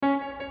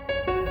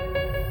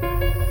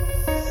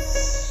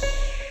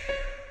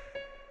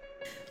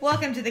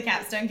Welcome to the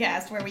Capstone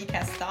Cast, where we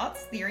cast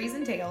thoughts, theories,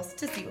 and tales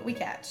to see what we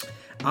catch.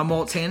 I'm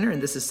Walt Tanner,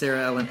 and this is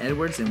Sarah Ellen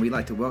Edwards, and we'd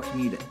like to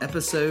welcome you to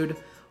episode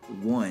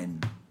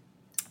 1.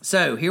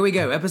 So, here we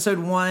go. Episode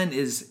 1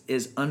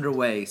 is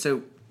underway.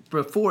 So,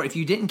 before, if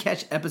you didn't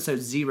catch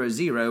episode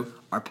 00,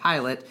 our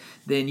pilot,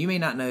 then you may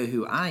not know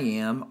who I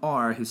am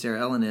or who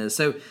Sarah Ellen is.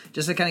 So,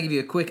 just to kind of give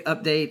you a quick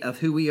update of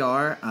who we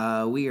are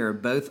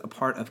both a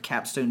part of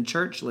Capstone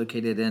Church,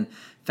 located in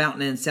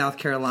Fountain Inn, South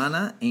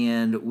Carolina,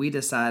 and we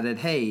decided,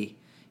 hey,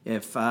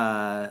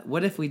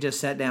 what if we just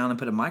sat down and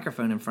put a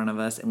microphone in front of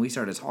us and we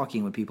started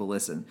talking when people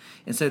listen?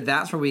 And so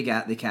that's where we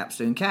got the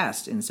Capstone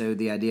Cast. And so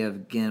the idea of,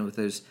 again, with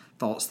those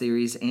thoughts,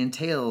 theories, and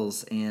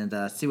tales, and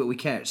see what we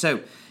catch.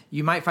 So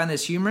you might find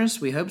this humorous.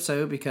 We hope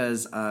so,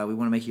 because we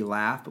want to make you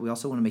laugh, but we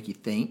also want to make you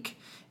think.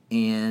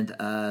 And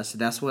so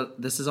that's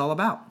what this is all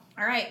about.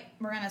 All right,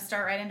 we're going to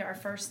start right into our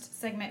first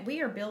segment.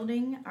 We are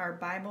building our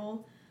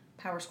Bible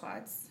power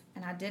squads.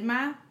 And I did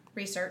my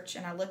research,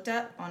 and I looked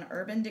up on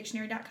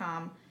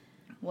urbandictionary.com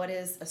what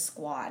is a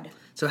squad.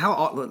 So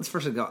let's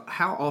first go,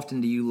 how often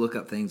do you look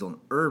up things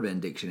on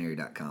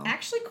urbandictionary.com?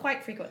 Actually,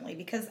 quite frequently,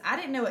 because I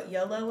didn't know what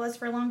YOLO was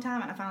for a long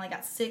time, and I finally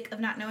got sick of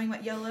not knowing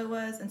what YOLO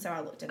was, and so I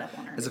looked it up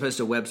on Urban. As opposed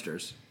to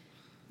Webster's?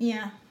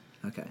 Yeah.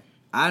 Okay.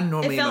 I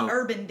normally it felt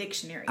Urban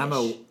Dictionary. I'm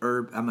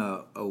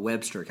a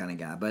Webster kind of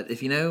guy, but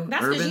if you know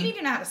that's Urban, because you need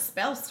to know how to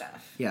spell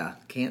stuff. Yeah,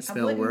 can't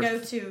spell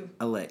worth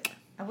a lick.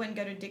 I wouldn't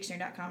go to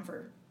dictionary.com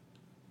for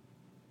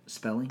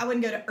spelling. I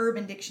wouldn't go to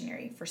Urban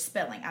Dictionary for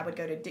spelling. I would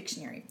go to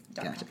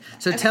dictionary.com. Gotcha.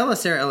 So tell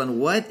us, Sarah Ellen,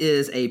 what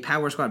is a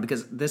power squad?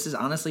 Because this is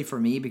honestly for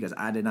me, because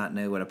I did not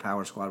know what a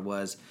power squad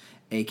was,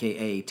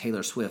 a.k.a.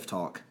 Taylor Swift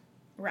talk.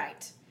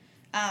 Right.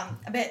 I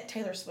bet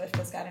Taylor Swift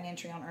has got an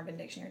entry on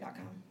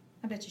urbandictionary.com.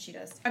 I bet you she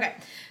does. Okay.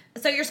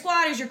 So your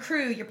squad is your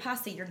crew, your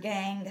posse, your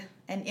gang,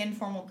 an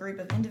informal group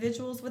of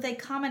individuals with a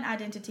common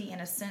identity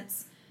and a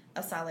sense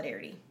of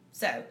solidarity.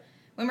 So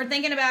when we're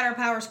thinking about our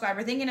power squad,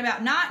 we're thinking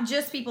about not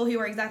just people who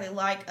are exactly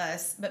like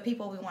us, but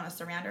people we want to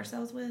surround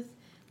ourselves with.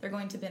 They're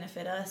going to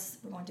benefit us.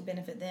 We're going to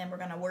benefit them. We're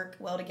going to work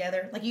well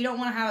together. Like, you don't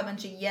want to have a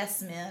bunch of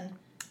yes men.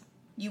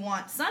 You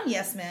want some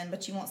yes men,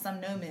 but you want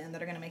some no men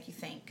that are going to make you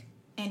think.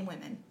 And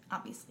women,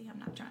 obviously. I'm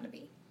not trying to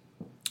be.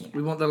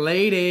 We want the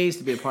ladies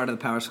to be a part of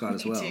the power squad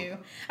as well. Me too.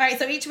 All right,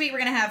 so each week we're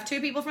going to have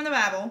 2 people from the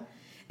Bible,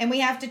 and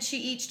we have to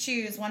each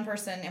choose one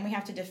person, and we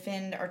have to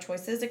defend our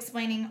choices,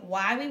 explaining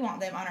why we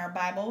want them on our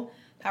Bible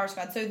power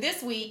squad. So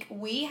this week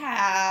we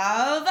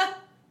have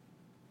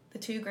the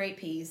 2 great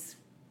P's,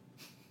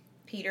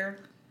 Peter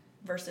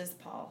versus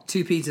Paul.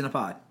 2 peas in a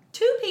pod.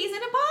 2 peas in a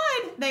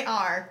pod. They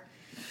are.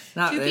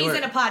 2 peas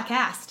in a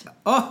podcast.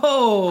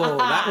 Oh,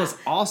 that was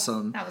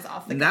awesome. That was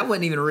off the And cuff. that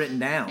wasn't even written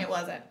down. It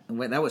wasn't.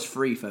 That was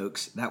free,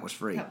 folks. That was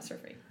free. That was for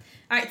free.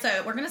 All right,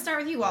 so we're going to start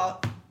with you,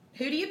 Walt.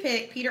 Who do you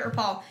pick, Peter or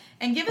Paul?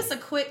 And give us a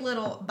quick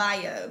little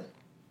bio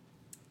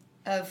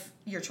of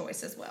your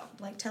choice as well.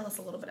 Like, tell us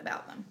a little bit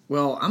about them.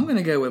 Well, I'm going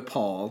to go with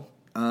Paul.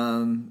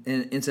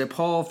 And so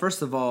Paul,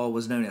 first of all,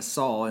 was known as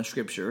Saul in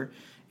Scripture.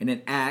 And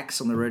in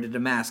Acts, on the road to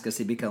Damascus,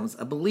 he becomes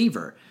a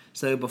believer.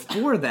 So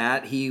before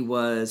that, he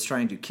was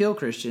trying to kill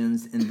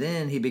Christians, and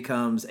then he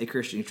becomes a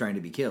Christian who's trying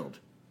to be killed.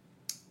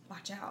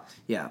 Watch out.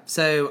 Yeah.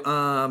 So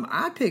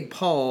I picked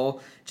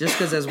Paul just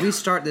because as we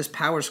start this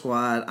power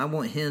squad, I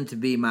want him to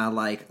be my,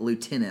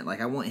 lieutenant.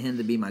 I want him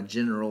to be my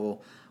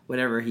general,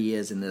 whatever he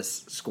is in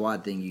this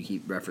squad thing you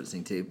keep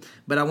referencing to.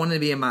 But I want him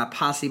to be in my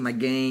posse, my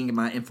gang,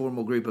 my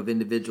informal group of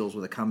individuals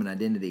with a common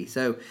identity.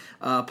 So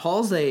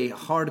Paul's a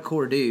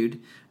hardcore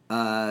dude.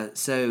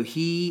 So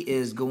he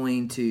is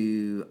going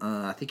to,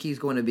 I think he's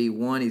going to be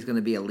he's going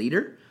to be a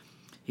leader.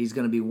 He's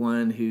going to be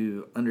one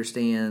who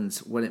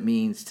understands what it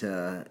means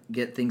to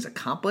get things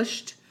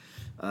accomplished.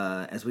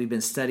 As we've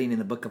been studying in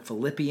the book of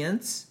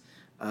Philippians,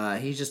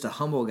 he's just a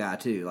humble guy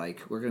too.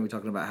 We're going to be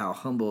talking about how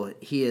humble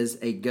he is,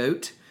 a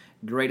GOAT,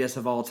 greatest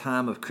of all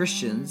time of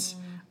Christians,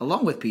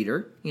 along with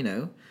Peter,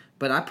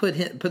 But I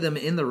put them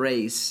in the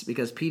race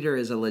because Peter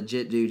is a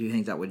legit dude who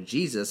hangs out with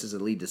Jesus as a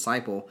lead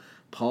disciple.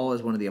 Paul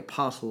is one of the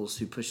apostles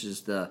who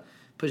pushes the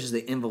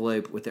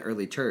envelope with the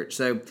early church.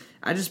 So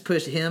I just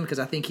pushed him because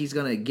I think he's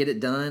going to get it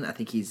done. I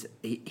think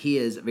he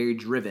is very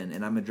driven,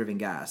 and I'm a driven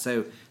guy.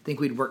 So I think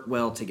we'd work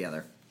well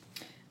together.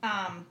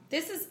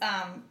 This is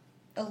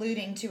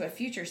alluding to a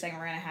future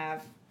segment we're going to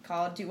have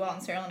called Do Walt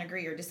and Sarah Ellen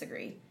Agree or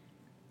Disagree?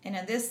 And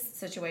in this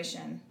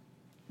situation,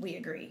 we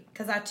agree,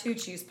 because I too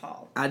choose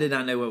Paul. I did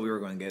not know what we were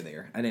going to go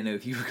there. I didn't know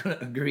if you were going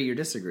to agree or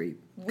disagree.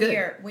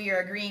 We are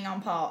agreeing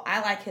on Paul.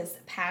 I like his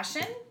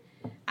passion.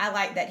 I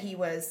like that he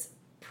was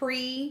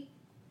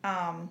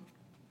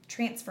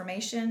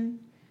pre-transformation,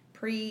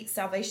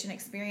 pre-salvation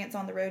experience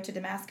on the road to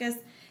Damascus.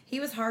 He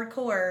was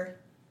hardcore,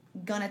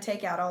 gonna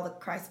take out all the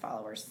Christ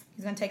followers.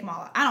 He's gonna take them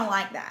all out. I don't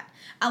like that.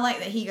 I like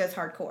that he goes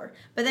hardcore.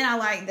 But then I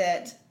like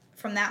that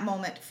from that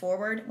moment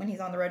forward, when he's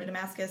on the road to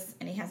Damascus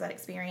and he has that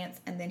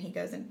experience, and then he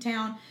goes into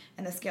town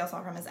and the scales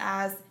fall from his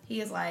eyes,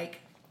 he is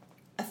like,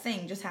 a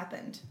thing just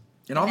happened.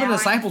 And all the now I am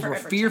disciples were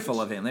forever fearful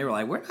changed. of him. They were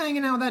like, we're not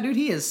hanging out with that dude.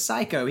 He is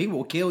psycho. He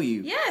will kill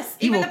you. Yes.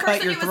 He Even will the cut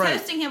person your who was throat.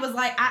 hosting him was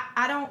like,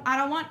 I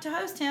don't want to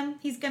host him.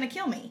 He's going to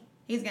kill me.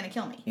 He's going to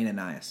kill me.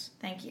 Ananias.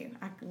 Thank you.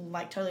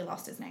 I totally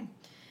lost his name.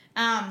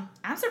 I'm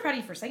so proud of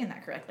you for saying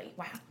that correctly.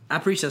 Wow. I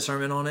preached a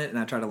sermon on it, and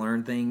I try to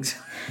learn things.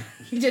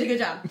 You did a good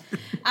job.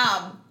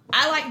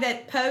 I like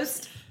that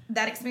post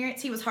that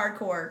experience, he was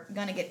hardcore,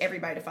 going to get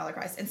everybody to follow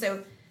Christ. And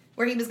so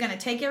where he was going to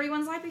take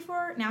everyone's life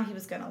before, now he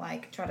was going to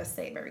like try to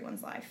save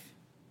everyone's life.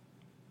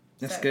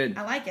 That's So, good.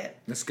 I like it.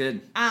 That's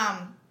good.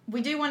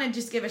 We do want to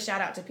just give a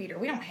shout out to Peter.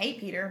 We don't hate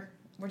Peter.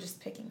 We're just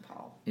picking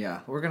Paul.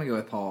 Yeah, we're going to go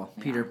with Paul.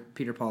 Yeah.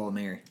 Peter, Paul, and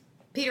Mary.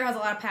 Peter has a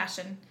lot of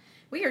passion.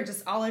 We are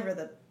just all over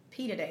the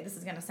P today. This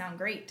is going to sound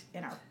great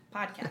in our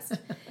podcast.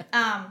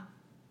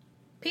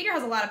 Peter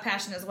has a lot of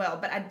passion as well,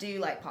 but I do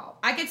like Paul.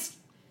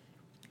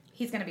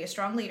 He's going to be a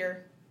strong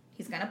leader.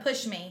 He's going to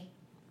push me.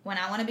 When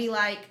I want to be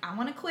like, I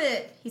want to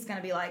quit, he's going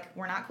to be like,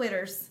 we're not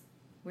quitters.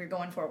 We're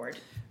going forward.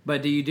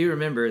 But do you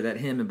remember that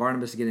him and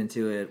Barnabas get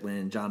into it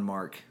when John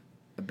Mark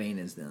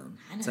abandons them?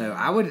 I know. So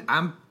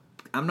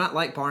I'm not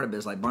like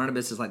Barnabas. Like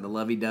Barnabas is like the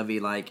lovey-dovey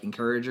like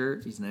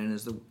encourager. He's known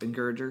as the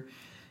encourager.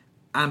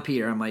 I'm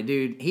Peter. I'm like,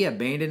 dude, he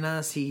abandoned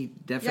us. He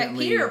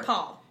definitely. Like Peter or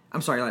Paul?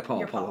 I'm sorry, like Paul.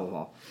 You're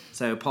Paul.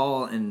 So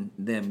Paul and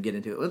them get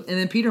into it, and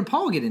then Peter and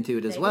Paul get into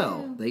it as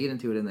well. do. They get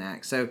into it in the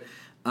act. So,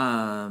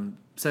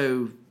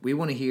 so we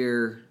want to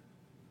hear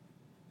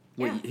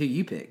who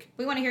you pick.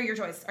 We want to hear your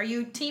choice. Are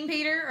you Team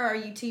Peter or are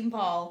you Team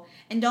Paul?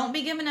 And don't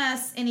be giving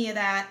us any of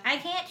that. I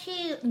can't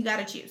choose. You got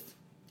to choose.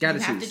 You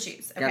have to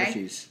choose. Okay? Gotta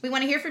choose. We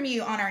want to hear from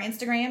you on our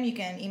Instagram. You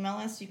can email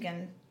us. You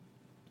can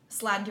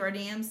slide into our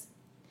DMs.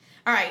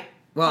 All right.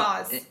 Well,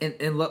 Pause.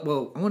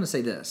 Well, I want to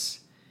say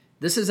this.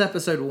 This is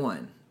episode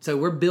 1. So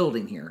we're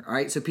building here, all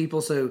right? So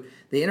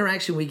the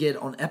interaction we get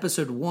on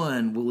episode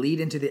 1 will lead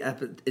into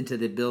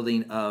the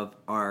building of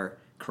our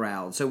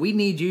crowd. So we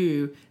need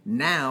you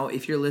now,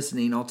 if you're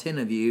listening, all 10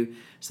 of you.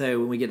 So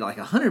when we get like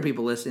 100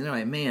 people listening, they're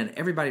like, man,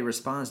 everybody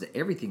responds to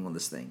everything on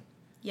this thing.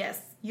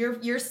 Yes,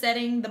 you're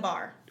setting the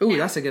bar. Ooh, now.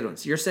 that's a good one.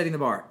 So you're setting the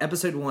bar.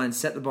 Episode 1,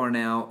 set the bar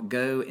now.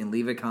 Go and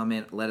leave a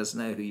comment. Let us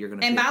know who you're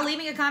going to And pick. by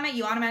leaving a comment,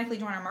 you automatically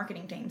join our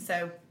marketing team.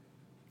 So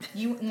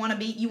you want to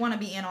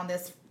be in on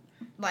this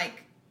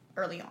like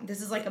early on.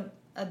 This is like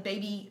a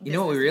baby. You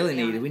know what we really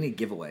business need? We need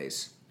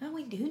giveaways. Oh,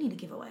 we do need a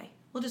giveaway.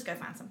 We'll just go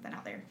find something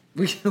out there.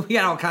 We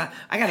got all kind.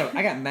 I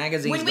got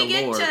magazines When we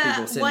galore. get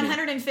People to send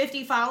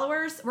 150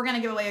 followers, we're going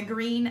to give away a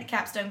green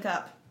Capstone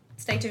cup.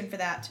 Stay tuned for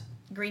that.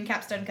 Green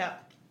Capstone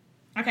cup.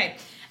 Okay.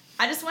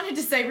 I just wanted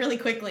to say really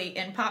quickly,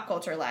 in pop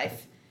culture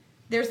life,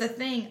 there's a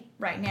thing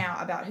right now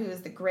about who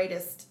is the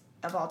greatest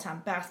of all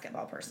time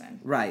basketball person.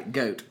 Right,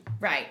 GOAT.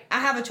 Right. I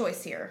have a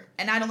choice here,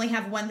 and I only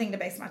have one thing to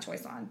base my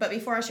choice on. But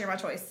before I share my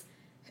choice,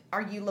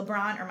 are you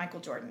LeBron or Michael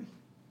Jordan?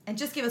 And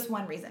just give us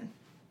one reason.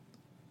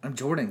 I'm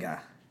Jordan guy.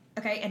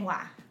 Okay, and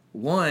why?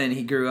 One,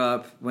 he grew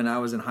up when I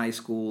was in high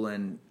school,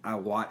 and I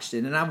watched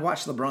it, and I've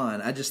watched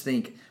LeBron. I just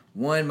think,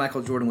 one,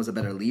 Michael Jordan was a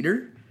better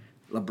leader.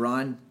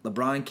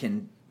 LeBron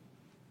can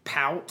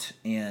pout,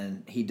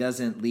 and he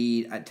doesn't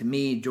lead. To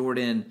me,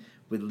 Jordan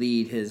would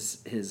lead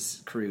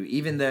his crew,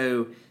 even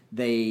though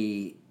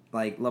they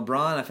like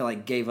LeBron. I feel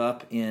like gave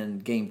up in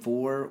Game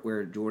 4,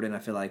 where Jordan I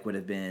feel like would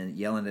have been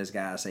yelling at his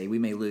guys, say, "We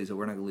may lose, but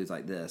we're not going to lose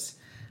like this."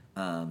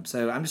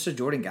 So I'm just a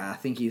Jordan guy. I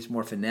think he's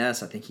more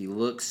finesse. I think he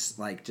looks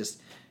like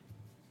just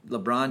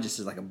LeBron just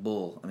is like a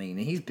bull. I mean,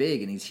 he's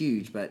big and he's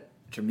huge, but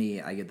to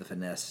me, I give the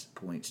finesse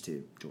points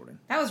to Jordan.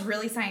 That was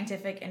really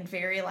scientific and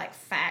very like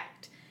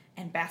fact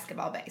and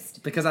basketball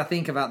based. Because I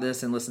think about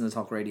this and listen to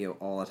talk radio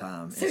all the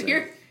time. So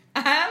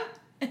I'm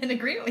in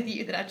agreement with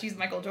you that I choose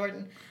Michael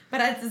Jordan, but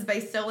this is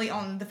based solely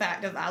on the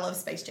fact of I love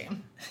Space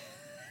Jam.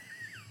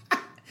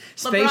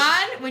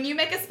 LeBron, when you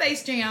make a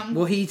Space Jam,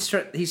 well, he's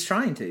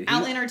trying to.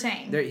 I'll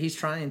entertain. He's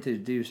trying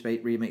to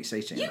remake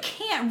Space Jam. You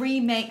can't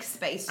remake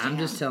Space Jam. I'm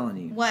just telling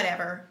you.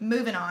 Whatever.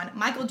 Moving on.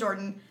 Michael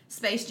Jordan,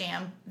 Space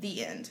Jam,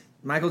 the end.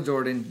 Michael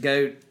Jordan,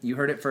 GOAT. You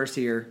heard it first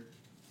here.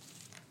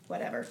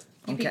 Whatever.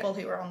 You Okay. people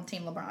who are on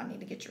Team LeBron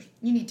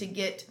need to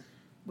get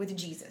with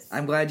Jesus.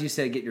 I'm glad you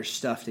said get your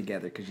stuff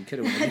together because you could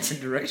have went a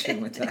different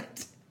direction with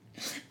that.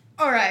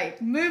 All right,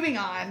 moving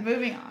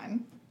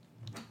on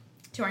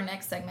to our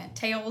next segment,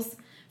 Tales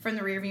from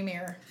the Rearview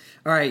Mirror.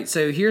 All right,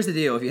 so here's the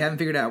deal. If you haven't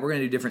figured out, we're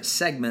going to do different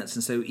segments,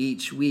 and so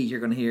each week you're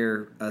going to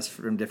hear us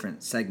from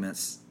different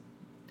segments.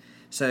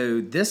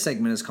 So this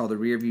segment is called the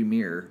Rearview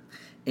Mirror,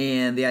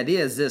 and the idea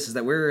is this: is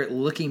that we're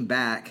looking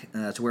back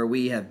to where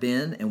we have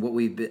been and what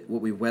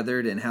we've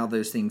weathered, and how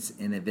those things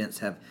and events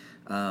have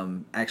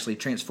actually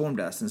transformed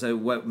us. And so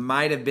what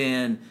might have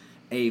been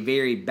a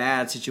very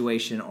bad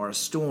situation or a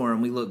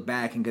storm, we look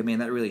back and go, man,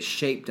 that really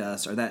shaped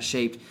us, or that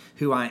shaped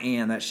who I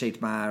am, that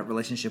shaped my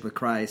relationship with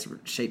Christ,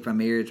 shaped my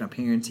marriage, my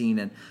parenting,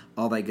 and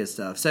all that good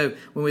stuff. So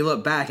when we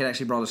look back, it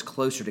actually brought us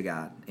closer to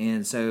God.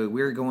 And so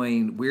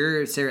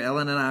Sarah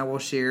Ellen and I will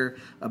share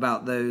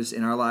about those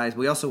in our lives.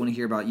 We also want to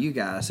hear about you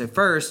guys. So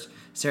first,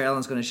 Sarah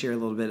Ellen's going to share a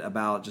little bit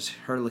about just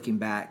her looking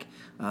back.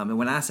 And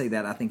when I say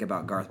that, I think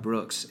about Garth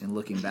Brooks and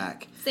looking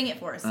back. Sing it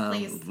for us,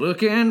 please.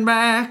 Looking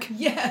back.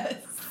 Yes.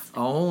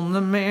 On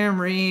the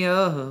memory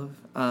of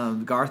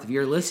Garth, if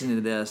you're listening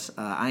to this,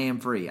 I am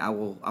free. I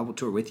will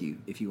tour with you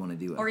if you want to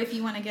do it. Or if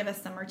you want to give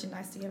us some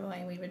merchandise to give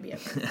away, we would be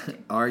okay with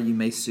it. Or you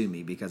may sue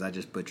me because I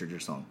just butchered your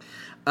song.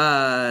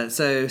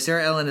 So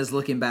Sarah Ellen is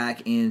looking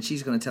back, and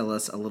she's going to tell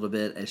us a little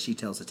bit as she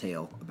tells a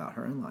tale about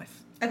her own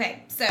life.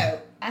 Okay,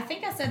 so I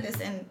think I said this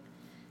in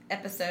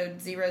episode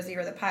 00,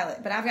 the pilot,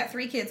 but I've got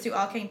 3 kids who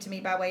all came to me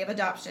by way of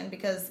adoption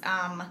because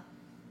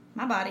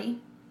my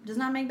body does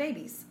not make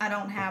babies. I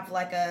don't have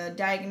like a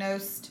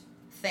diagnosed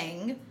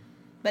thing,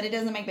 but it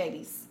doesn't make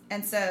babies.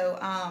 And so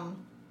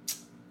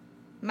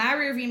my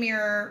rearview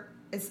mirror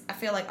is, I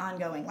feel like,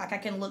 ongoing. Like I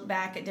can look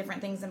back at different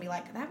things and be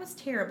like, that was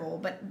terrible,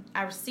 but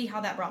I see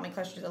how that brought me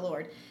closer to the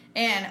Lord.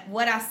 And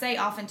what I say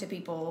often to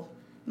people,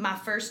 my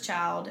first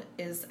child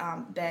is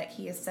Beck.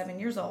 He is 7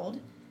 years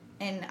old,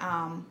 and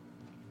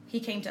he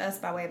came to us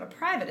by way of a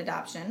private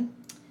adoption.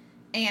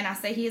 And I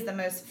say he is the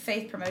most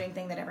faith-promoting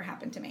thing that ever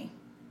happened to me,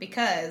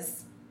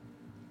 because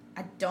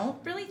I don't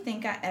really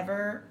think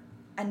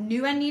I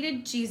knew I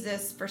needed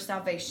Jesus for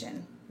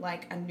salvation.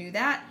 Like, I knew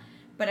that,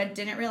 but I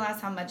didn't realize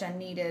how much I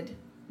needed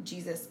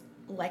Jesus,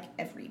 like,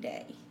 every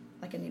day.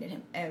 Like, I needed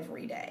him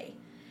every day.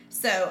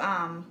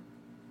 So,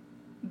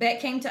 Beck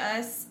came to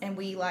us, and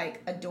we,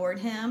 like, adored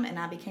him, and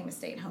I became a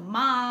stay-at-home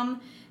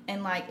mom,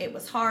 and, like, it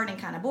was hard and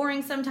kind of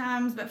boring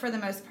sometimes, but for the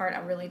most part, I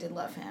really did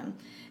love him.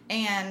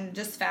 And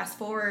just fast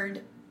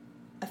forward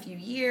a few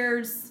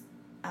years,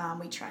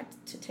 we tried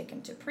to take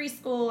him to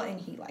preschool, and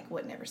he like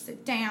wouldn't ever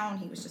sit down.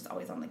 He was just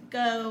always on the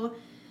go.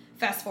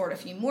 Fast forward a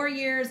few more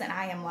years, and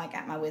I am like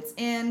at my wit's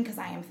end because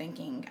I am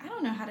thinking, I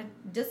don't know how to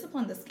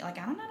discipline this. Like,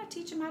 I don't know how to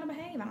teach him how to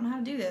behave. I don't know how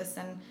to do this.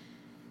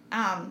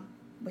 And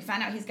we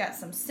find out he's got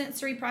some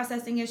sensory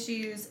processing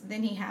issues.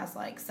 Then he has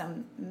like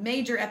some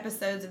major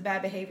episodes of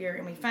bad behavior,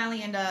 and we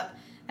finally end up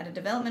at a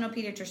developmental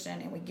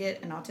pediatrician, and we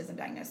get an autism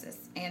diagnosis.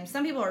 And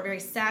some people are very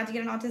sad to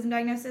get an autism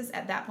diagnosis.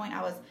 At that point,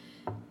 I was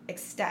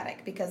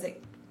ecstatic because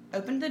it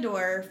opened the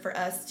door for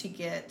us to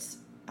get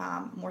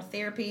more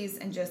therapies,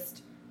 and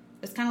just,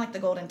 it's kind of like the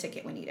golden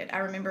ticket we needed. I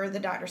remember the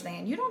doctor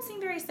saying, you don't seem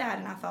very sad.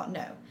 And I thought,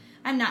 no,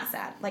 I'm not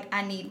sad. Like,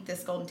 I need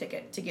this golden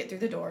ticket to get through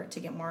the door, to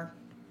get more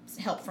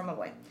help from a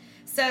boy.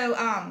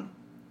 So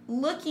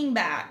looking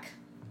back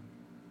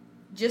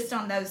just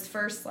on those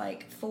first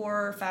like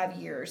 4 or 5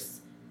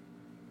 years,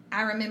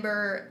 I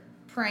remember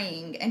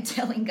praying and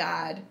telling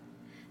God,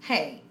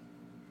 hey,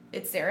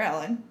 it's Sarah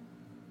Ellen.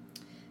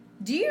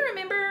 Do you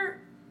remember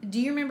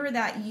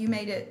that you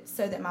made it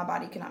so that my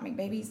body could not make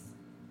babies?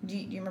 Do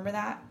you remember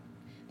that?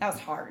 That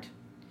was hard.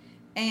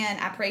 And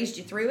I praised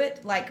you through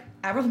it. Like,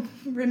 I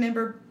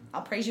remember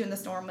I'll Praise You in the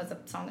Storm was a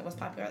song that was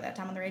popular at that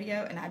time on the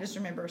radio. And I just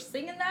remember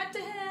singing that to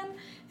him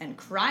and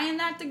crying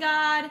that to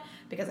God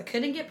because I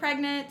couldn't get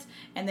pregnant.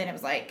 And then it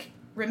was like,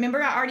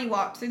 remember, I already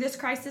walked through this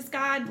crisis,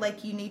 God.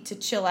 Like, you need to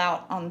chill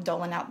out on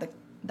doling out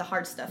the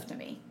hard stuff to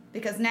me.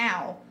 Because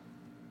now,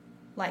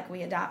 like,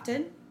 we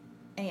adopted,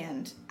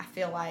 and I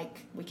feel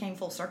like we came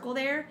full circle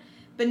there.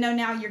 But no,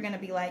 now you're going to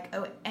be like,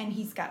 oh, and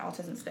he's got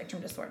autism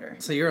spectrum disorder.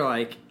 So you're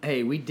like,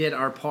 hey, we did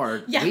our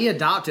part. Yeah. We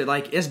adopted.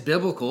 Like, it's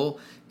biblical.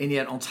 And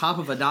yet on top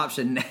of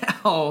adoption,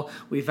 now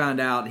we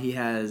found out he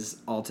has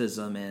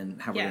autism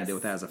and how we're going to deal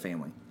with that as a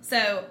family.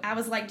 So I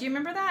was like, do you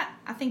remember that?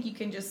 I think you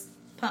can just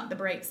pump the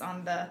brakes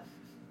on the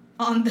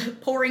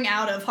pouring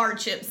out of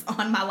hardships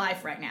on my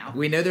life right now.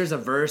 We know there's a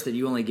verse that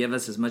you only give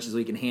us as much as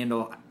we can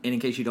handle. And in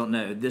case you don't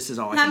know, this is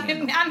all I can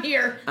handle. I'm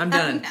here. I'm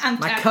done. I'm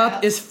my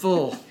cup is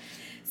full.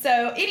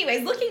 So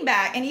anyways, looking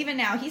back, and even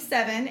now, he's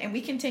 7, and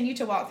we continue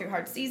to walk through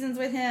hard seasons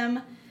with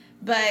him.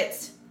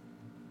 But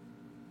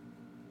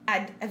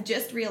I've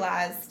just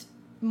realized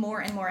more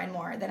and more and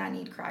more that I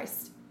need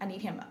Christ. I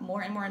need him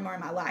more and more and more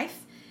in my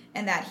life.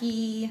 And that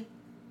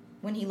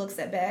when he looks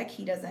at Beck,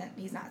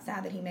 he's not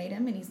sad that he made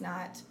him, and he's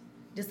not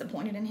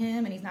disappointed in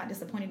him, and he's not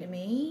disappointed in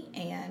me,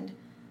 and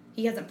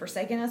he hasn't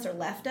forsaken us or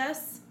left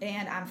us.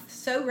 And I'm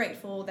so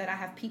grateful that I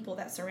have people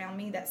that surround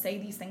me that say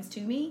these things to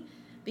me,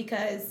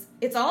 because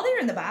it's all there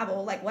in the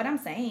Bible. Like, what I'm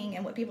saying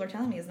and what people are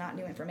telling me is not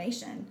new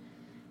information,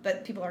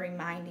 but people are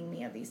reminding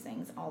me of these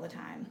things all the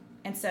time.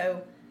 And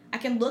so I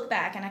can look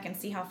back and I can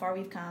see how far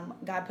we've come.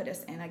 God put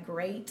us in a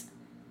great,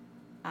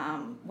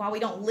 while we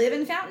don't live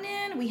in Fountain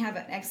Inn, we have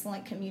an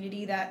excellent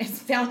community that is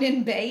Fountain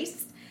Inn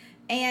based.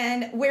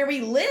 And where we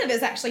live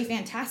is actually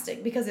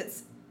fantastic,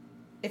 because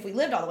if we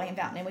lived all the way in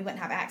Fountain Inn, we wouldn't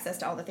have access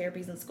to all the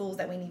therapies and schools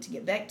that we need to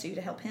get Beck to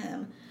help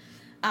him.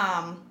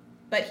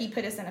 But he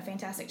put us in a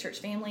fantastic church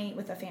family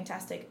with a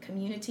fantastic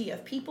community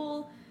of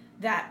people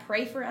that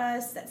pray for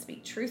us, that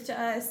speak truth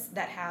to us,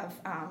 that have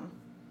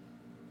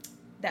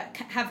that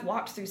have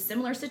walked through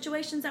similar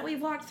situations that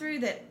we've walked through,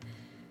 that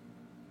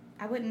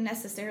I wouldn't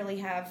necessarily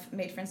have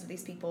made friends with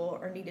these people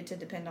or needed to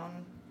depend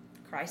on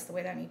Christ the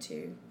way that I need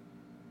to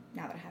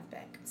now that I have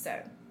Beck.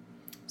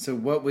 So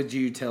what would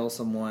you tell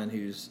someone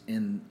who's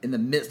in the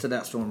midst of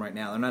that storm right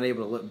now? They're not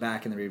able to look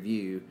back in the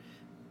review.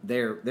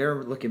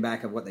 They're looking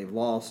back at what they've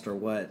lost or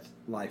what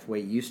life way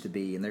used to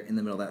be, and they're in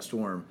the middle of that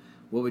storm.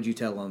 What would you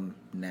tell them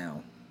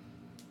now?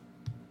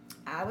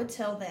 I would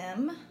tell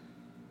them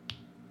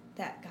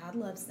that God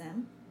loves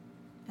them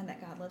and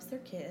that God loves their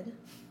kid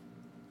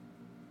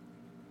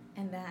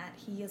and that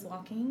he is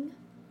walking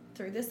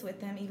through this with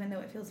them, even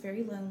though it feels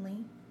very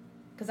lonely.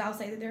 Because I'll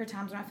say that there are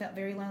times when I felt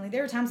very lonely.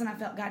 There were times when I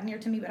felt God near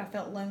to me, but I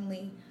felt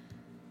lonely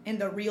in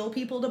the real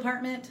people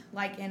department,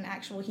 like in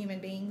actual human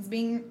beings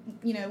being,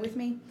 with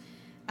me.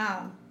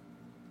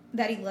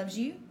 That he loves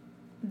you,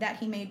 that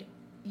he made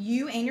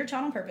you and your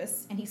child on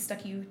purpose, and he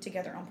stuck you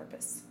together on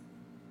purpose.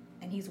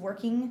 And he's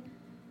working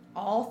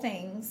all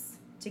things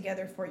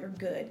together for your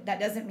good. That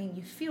doesn't mean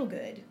you feel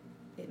good.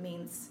 It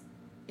means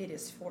it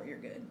is for your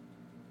good.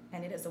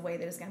 And it is a way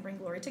that is going to bring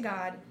glory to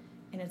God,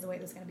 and it's a way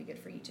that's going to be good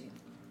for you too.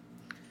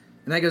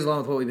 And that goes along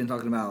with what we've been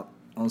talking about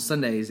on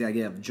Sundays, the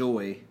idea of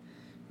joy.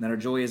 That our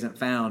joy isn't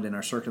found in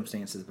our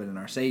circumstances, but in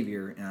our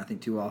Savior. And I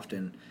think too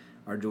often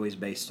our joy is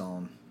based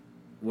on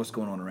what's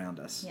going on around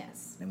us.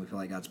 Yes. And we feel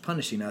like God's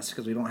punishing us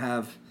because we don't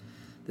have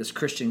this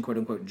Christian,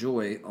 quote-unquote,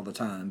 joy all the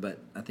time. But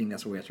I think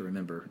that's what we have to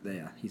remember. That,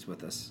 yeah, he's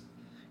with us.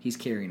 He's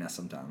carrying us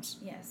sometimes.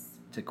 Yes.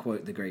 To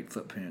quote the great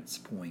Footprints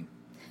poem.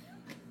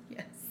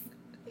 Yes.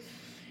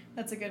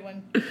 That's a good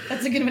one.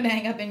 That's a good one to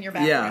hang up in your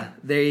bathroom. Yeah,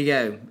 there you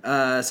go.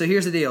 So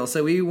here's the deal.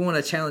 So we want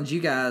to challenge you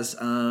guys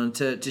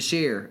to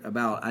share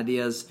about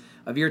ideas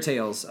of your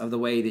tales of the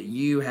way that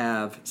you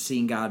have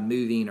seen God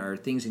moving or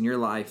things in your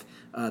life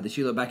that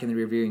you look back in the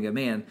rearview and go,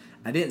 man,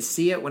 I didn't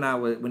see it when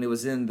it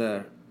was in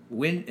the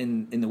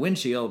in the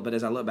windshield, but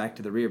as I look back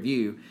to the rear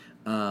view,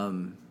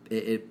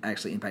 it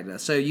actually impacted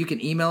us. So you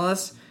can email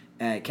us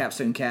at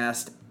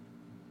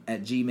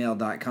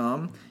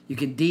capstonecast@gmail.com. You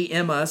can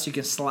DM us. You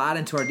can slide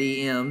into our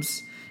DMs,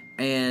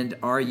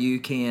 or you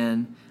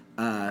can.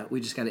 We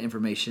just got an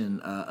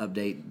information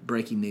update,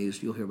 breaking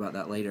news. You'll hear about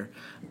that later.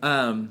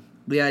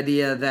 The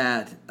idea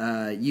that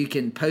you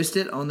can post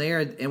it on there,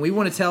 and we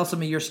want to tell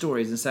some of your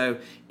stories. And so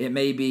it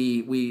may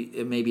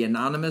be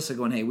anonymous, so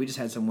going, hey, we just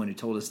had someone who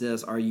told us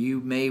this, or you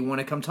may want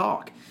to come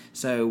talk.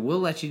 So we'll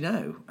let you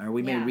know, or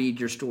we may read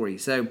your story.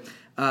 So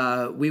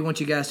we want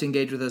you guys to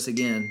engage with us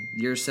again.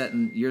 You're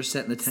setting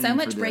the tone. So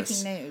much for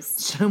breaking news.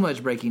 So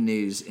much breaking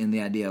news in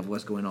the idea of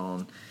what's going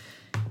on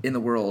in the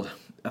world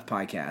of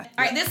podcast.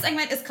 All right, this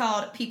segment is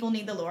called "People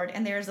Need the Lord,"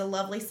 and there's a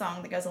lovely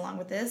song that goes along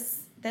with this.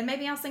 That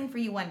maybe I'll sing for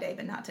you one day,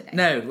 but not today.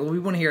 No, well, we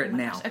want to hear it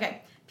now. Gosh.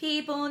 Okay.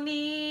 People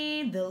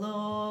need the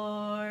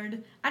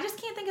Lord. I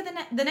just can't think of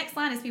the next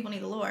line is people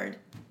need the Lord.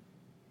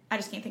 I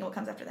just can't think of what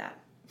comes after that.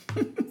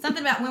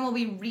 Something about when will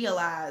we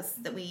realize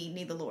that we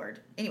need the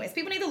Lord. Anyways,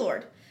 people need the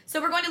Lord. So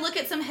we're going to look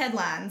at some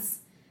headlines,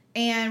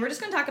 and we're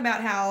just going to talk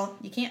about how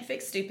you can't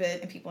fix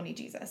stupid and people need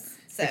Jesus.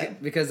 So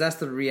because that's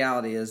the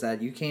reality, is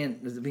that you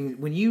can't.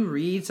 When you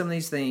read some of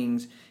these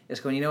things, it's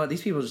going, you know what,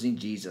 these people just need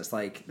Jesus.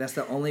 Like, that's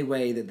the only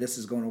way that this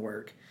is going to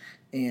work.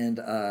 And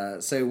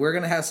so we're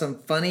going to have some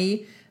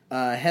funny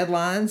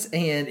headlines.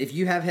 And if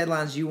you have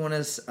headlines you want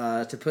us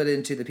to put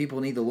into the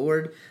People Need the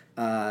Lord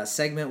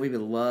segment, we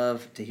would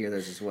love to hear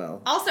those as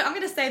well. Also, I'm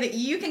going to say that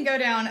you can go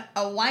down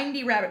a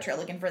windy rabbit trail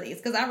looking for these,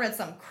 because I read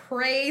some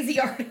crazy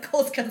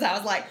articles because I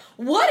was like,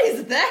 what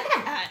is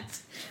that?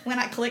 When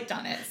I clicked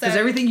on it. Because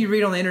everything you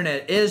read on the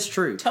internet is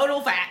true. Total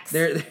facts.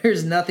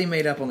 There's nothing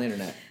made up on the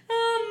internet.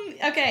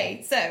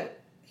 Okay, so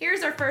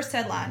here's our first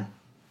headline.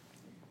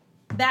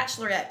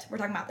 Bachelorette, we're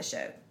talking about the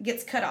show,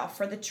 gets cut off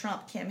for the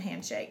Trump-Kim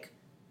handshake.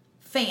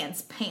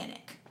 Fans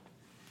panic.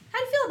 How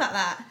do you feel about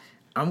that?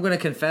 I'm going to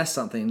confess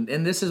something,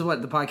 and this is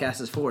what the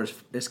podcast is for,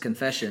 is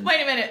confession.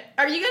 Wait a minute.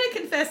 Are you going to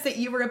confess that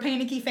you were a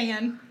panicky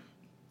fan?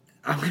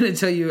 I'm going to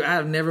tell you, I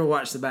have never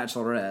watched The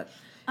Bachelorette.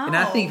 Oh. And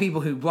I think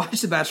people who watch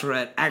The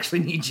Bachelorette actually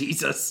need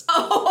Jesus.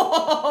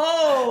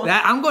 Oh!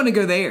 I'm going to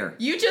go there.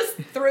 You just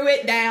threw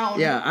it down.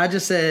 Yeah, I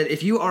just said,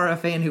 if you are a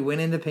fan who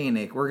went into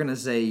panic, we're going to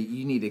say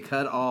you need to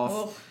cut off...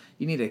 Oh.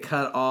 You need to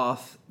cut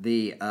off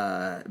the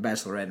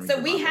Bachelorette. So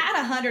we had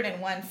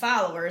 101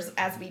 followers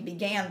as we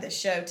began this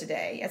show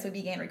today, as we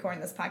began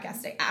recording this podcast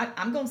today.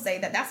 I'm going to say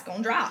that that's going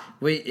to drop.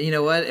 You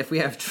know what? If we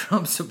have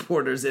Trump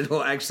supporters, it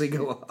will actually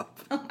go up.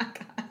 Oh my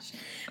gosh.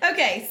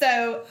 Okay,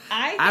 so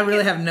I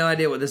really have no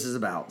idea what this is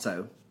about.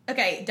 So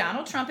okay,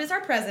 Donald Trump is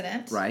our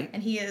president, right?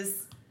 And he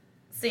is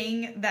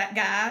seeing that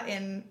guy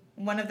in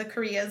one of the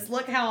Koreas.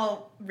 Look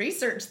how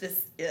researched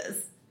this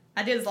is.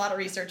 I did a lot of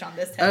research on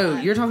this headline.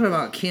 Oh, you're talking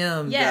about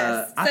Kim.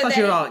 Yes. I thought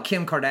you were about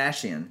Kim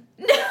Kardashian.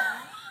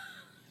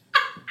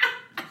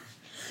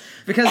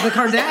 Because the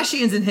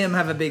Kardashians and him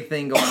have a big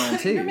thing going on,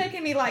 too. You're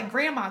making me like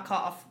grandma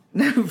cough.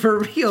 No, for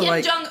real.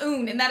 Kim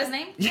Jong-un, isn't that his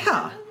name?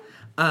 Yeah.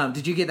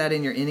 Did you get that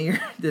in your in-ear?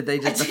 Did they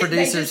just, the They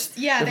producers, just-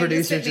 yeah, they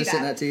just sent me sent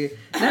that. that to you?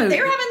 No,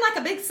 They're having like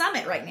a big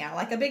summit right now,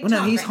 like a big. well, no,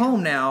 talk he's right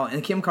home now,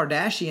 and Kim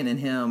Kardashian and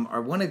him,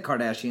 or one of the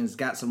Kardashians,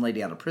 got some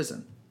lady out of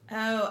prison.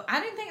 Oh, I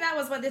didn't think that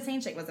was what this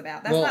handshake was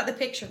about. That's Well- not the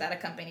picture that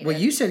accompanied Well,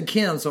 it. you said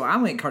Kim, so I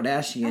went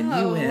Kardashian.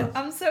 Oh, You went.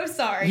 I'm so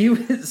sorry. You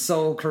went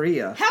Seoul,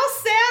 Korea. How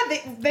sad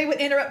that they would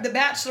interrupt the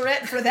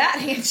Bachelorette for that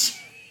handshake.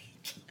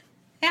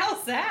 How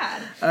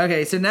sad.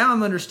 Okay, so now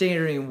I'm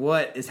understanding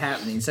what is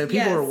happening. So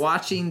people Yes. are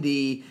watching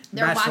the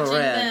They're watching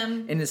Bachelorette,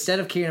 them. and instead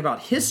of caring about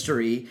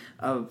history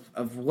of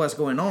what's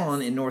going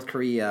on in North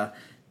Korea,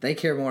 they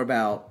care more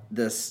about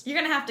this.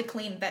 You're gonna have to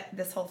clean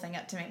this whole thing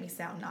up to make me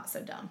sound not so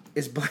dumb.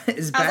 Is I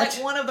was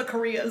like one of the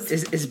Koreas.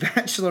 is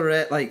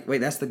Bachelorette like? Wait,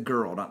 that's the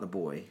girl, not the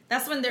boy.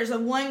 That's when there's a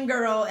one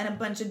girl and a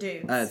bunch of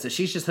dudes. So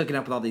she's just hooking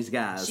up with all these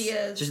guys. She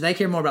is. So they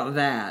care more about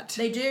that.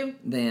 They do.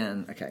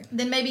 Then okay.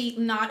 Then maybe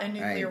not a All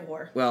nuclear right.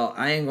 war. Well,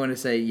 I am going to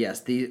say yes.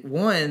 The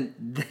one,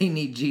 they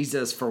need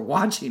Jesus for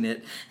watching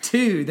it.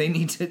 Two, they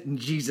need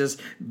Jesus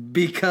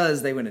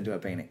because they went into a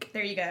panic.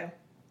 There you go.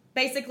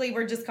 Basically,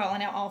 we're just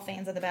calling out all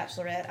fans of The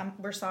Bachelorette.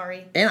 We're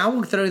sorry. And I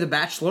will throw The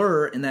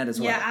Bachelor in that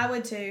as well. Yeah, I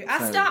would too.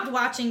 I stopped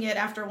watching it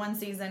after one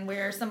season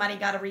where somebody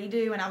got a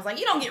redo, and I was like,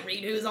 you don't get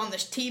redos on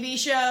this TV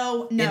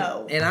show.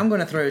 No. And I'm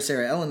going to throw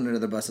Sarah Ellen under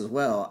the bus as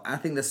well. I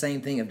think the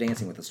same thing of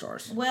Dancing with the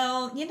Stars.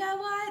 Well, you know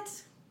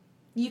what?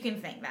 You can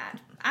think that.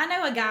 I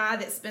know a guy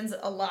that spends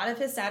a lot of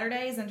his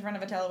Saturdays in front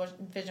of a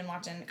television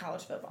watching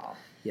college football.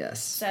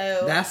 Yes.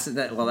 So, that's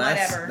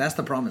whatever. That's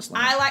the promised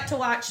land. I like to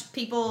watch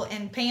people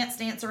in pants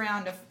dance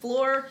around a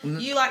floor.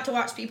 You like to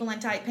watch people in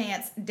tight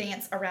pants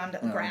dance around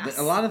grass.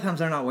 A lot of times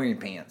they're not wearing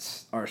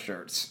pants or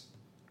shirts.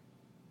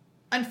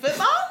 On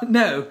football?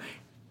 No.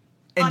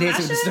 And On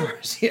Dancing my with the show?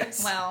 Stars,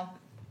 yes. Well,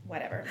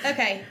 whatever.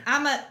 Okay,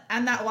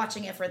 I'm not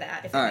watching it for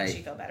that. If it All makes right.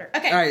 you feel better.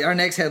 Okay. All right, our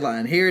next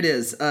headline. Here it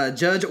is.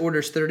 Judge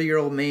orders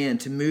 30-year-old man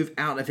to move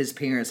out of his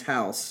parents'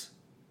 house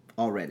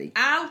already.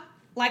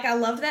 I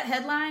love that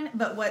headline,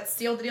 but what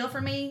sealed the deal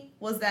for me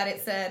was that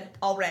it said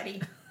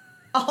already.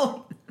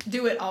 Oh,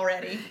 do it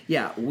already.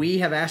 Yeah, we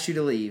have asked you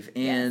to leave.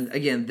 And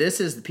again, this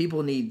is the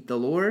people need the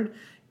Lord.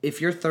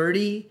 If you're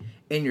 30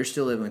 and you're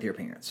still living with your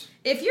parents.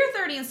 If you're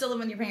 30 and still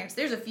living with your parents,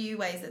 there's a few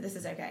ways that this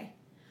is okay.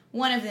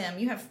 One of them,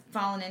 you have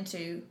fallen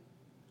into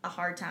a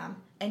hard time,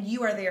 and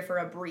you are there for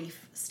a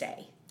brief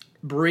stay.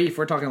 Brief,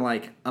 we're talking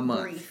like a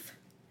month. Brief.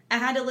 I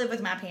had to live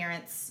with my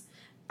parents.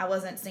 I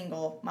wasn't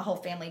single. My whole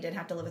family did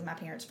have to live with my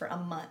parents for a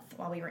month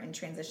while we were in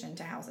transition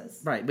to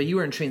houses. Right, but you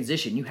were in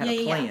transition. You had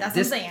a plan. That's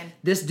what I'm saying.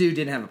 This dude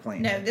didn't have a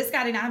plan. No, this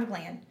guy did not have a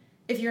plan.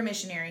 If you're a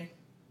missionary.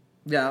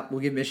 Yeah, we'll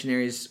give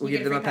missionaries, we'll You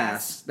give get a them a free pass.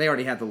 pass. They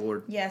already have the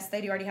Lord. Yes,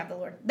 they do already have the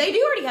Lord. They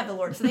do already have the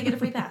Lord, so they get a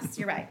free pass.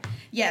 You're right.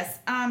 Yes,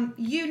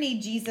 you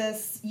need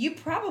Jesus. You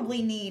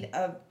probably need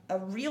a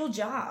real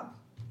job.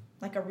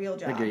 Like a real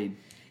job. Agreed.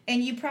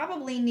 And you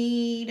probably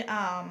need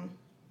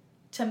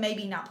to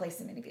maybe not play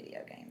so many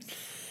video games.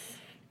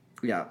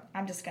 Yeah.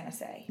 I'm just going to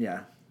say.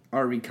 Yeah.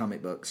 Or read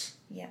comic books.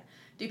 Yeah.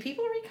 Do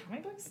people read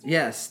comic books now?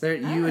 Yes,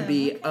 you would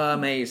be okay.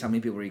 amazed how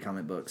many people read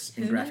comic books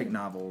and Who graphic knew?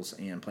 novels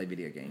and play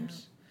video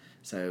games.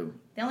 So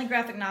The only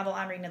graphic novel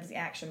I'm reading is the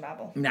Action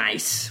Bible.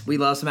 nice. We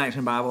love some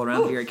Action Bible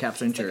around here at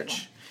Capstone that's a good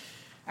Church.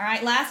 All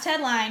right, last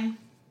headline.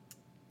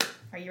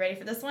 Are you ready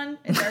for this one?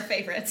 It's our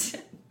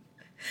favorite.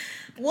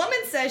 Woman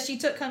says she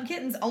took home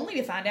kittens only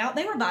to find out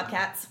they were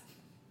bobcats.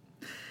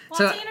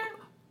 So- Tanner?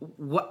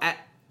 What?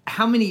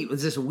 How many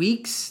was this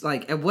weeks?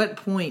 Like, at what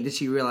point did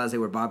she realize they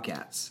were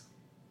bobcats?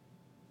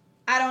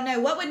 I don't know.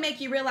 What would make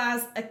you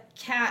realize a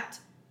cat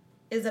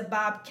is a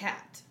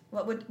bobcat?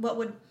 What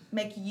would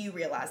make you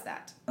realize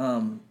that?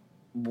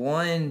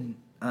 One,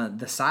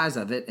 the size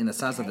of it and the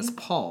size of its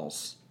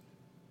paws.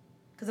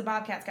 Because a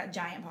bobcat's got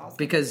giant paws.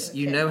 Because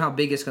you know how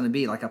big it's going to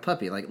be, like a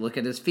puppy. Like, look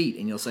at his feet,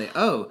 and you'll say,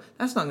 "Oh,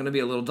 that's not going to be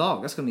a little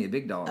dog. That's going to be a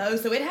big dog." Oh,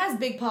 so it has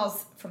big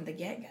paws from the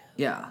get-go.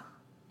 Yeah.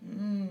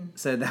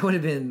 So that would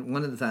have been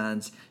one of the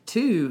signs.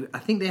 Two, I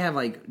think they have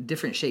like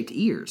different shaped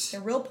ears.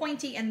 They're real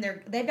pointy, and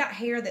they've got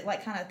hair that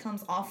like kind of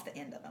comes off the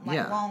end of them, like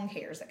Yeah. long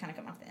hairs that kind of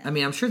come off the end. I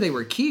mean, I'm sure they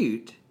were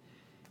cute,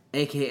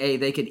 aka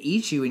they could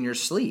eat you in your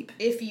sleep.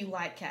 If you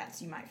like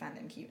cats, you might find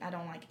them cute. I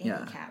don't like any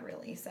Yeah. cat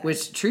really. So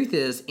Which, truth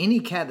is,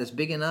 any cat that's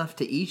big enough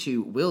to eat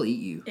you will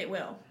eat you. it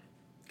will,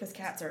 because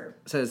cats are.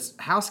 So it's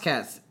house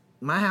cats.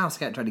 My house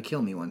cat tried to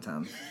kill me one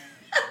time.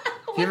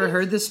 Have you ever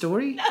heard this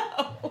story?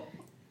 No.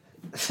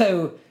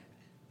 So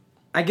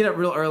I get up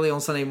real early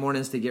on Sunday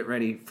mornings to get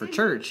ready for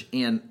church,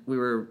 and we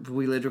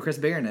lived with Chris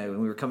Barano,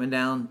 and we were coming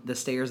down the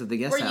stairs of the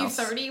guest Were house.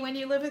 you 30 when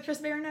you lived with Chris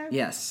Barano?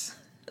 Yes,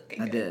 Okay,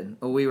 I good. did.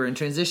 Well, we were in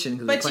transition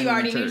because But you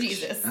already knew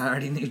Jesus. I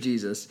already knew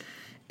Jesus,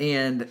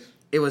 and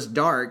it was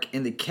dark,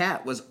 and the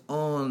cat was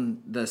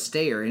on the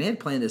stair, and it had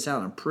planned this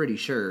out. I'm pretty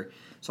sure.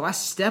 So I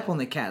step on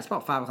the cat. It's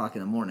about 5:00 in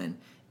the morning,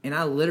 and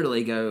I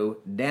literally go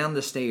down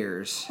the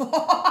stairs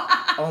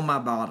on my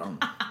bottom.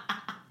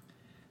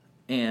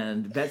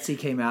 And Betsy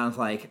came out and was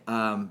like,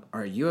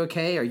 "Are you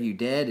okay? Are you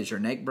dead? Is your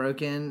neck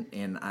broken?"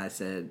 And I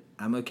said,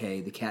 "I'm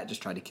okay. The cat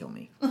just tried to kill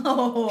me."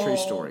 Oh, True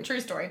story. True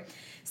story.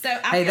 So I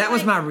Hey, feel that was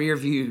like my rear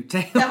view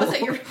tail. That was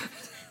at your.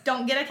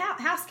 don't get a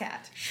house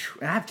cat.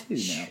 I have two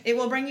now. It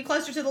will bring you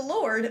closer to the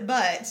Lord,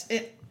 but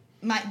it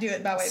might do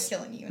it by way of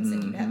killing you and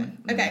send you to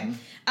heaven. Okay.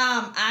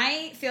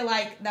 I feel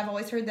like I've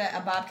always heard that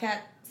a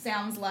bobcat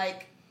sounds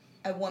like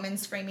a woman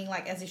screaming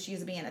like as if she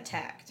is being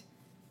attacked.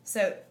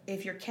 So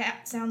if your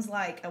cat sounds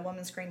like a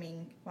woman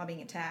screaming while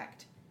being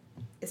attacked,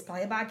 it's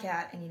probably a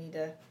bobcat, and you need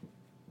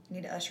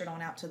to usher it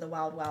on out to the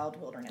wild, wild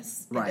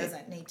wilderness. Right. It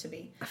doesn't need to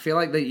be. I feel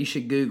like that you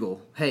should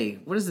Google, hey,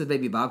 what does the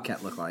baby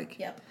bobcat look like?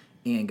 Yep.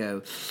 And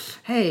go,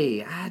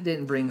 hey, I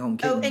didn't bring home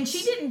kittens. Oh, and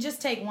she didn't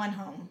just take one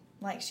home.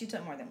 Like, she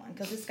took more than one,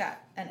 because it's got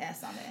an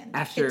S on the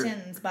end.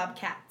 Kittens,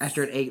 bobcats.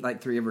 After it ate, like,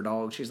 3 of her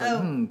dogs, she's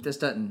like, this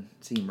doesn't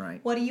seem right.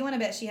 What do you want to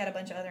bet she had a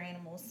bunch of other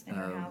animals in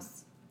her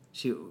house?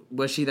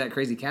 Was she that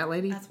crazy cat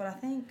lady? That's what I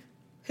think.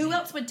 Who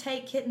else would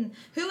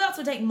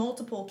take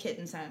multiple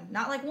kittens home?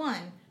 Not like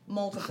one,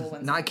 multiple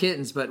ones. Not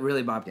kittens, but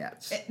really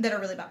bobcats. That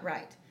are really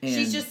right. And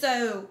she's just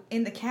so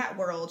in the cat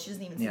world, she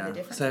doesn't even see the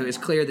difference. So it's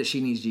clear that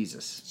she needs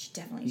Jesus. She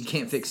definitely needs Jesus. You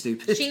can't fix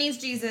stupid. She needs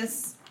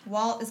Jesus.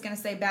 Walt is going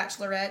to say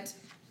Bachelorette.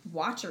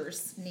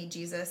 Watchers need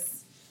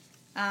Jesus.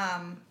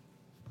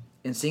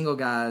 And single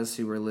guys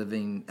who are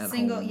living at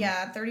home.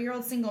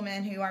 30-year-old single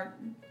men who are,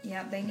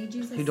 they need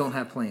Jesus. Who don't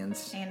have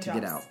plans and to jobs.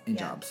 get out and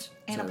jobs.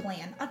 And a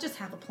plan. I'll just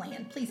have a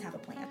plan. Please have a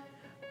plan.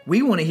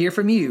 We want to hear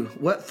from you.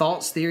 What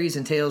thoughts, theories,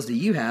 and tales do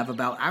you have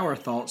about our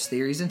thoughts,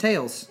 theories, and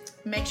tales?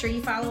 Make sure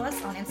you follow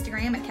us on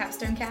Instagram at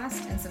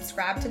CapstoneCast and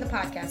subscribe to the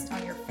podcast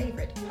on your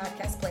favorite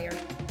podcast player.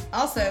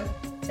 Also,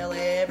 tell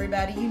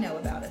everybody you know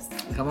about us.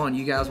 Come on,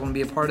 you guys want to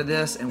be a part of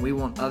this, and we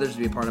want others to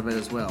be a part of it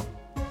as well.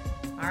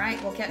 All right,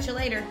 we'll catch you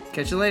later.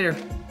 Catch you later.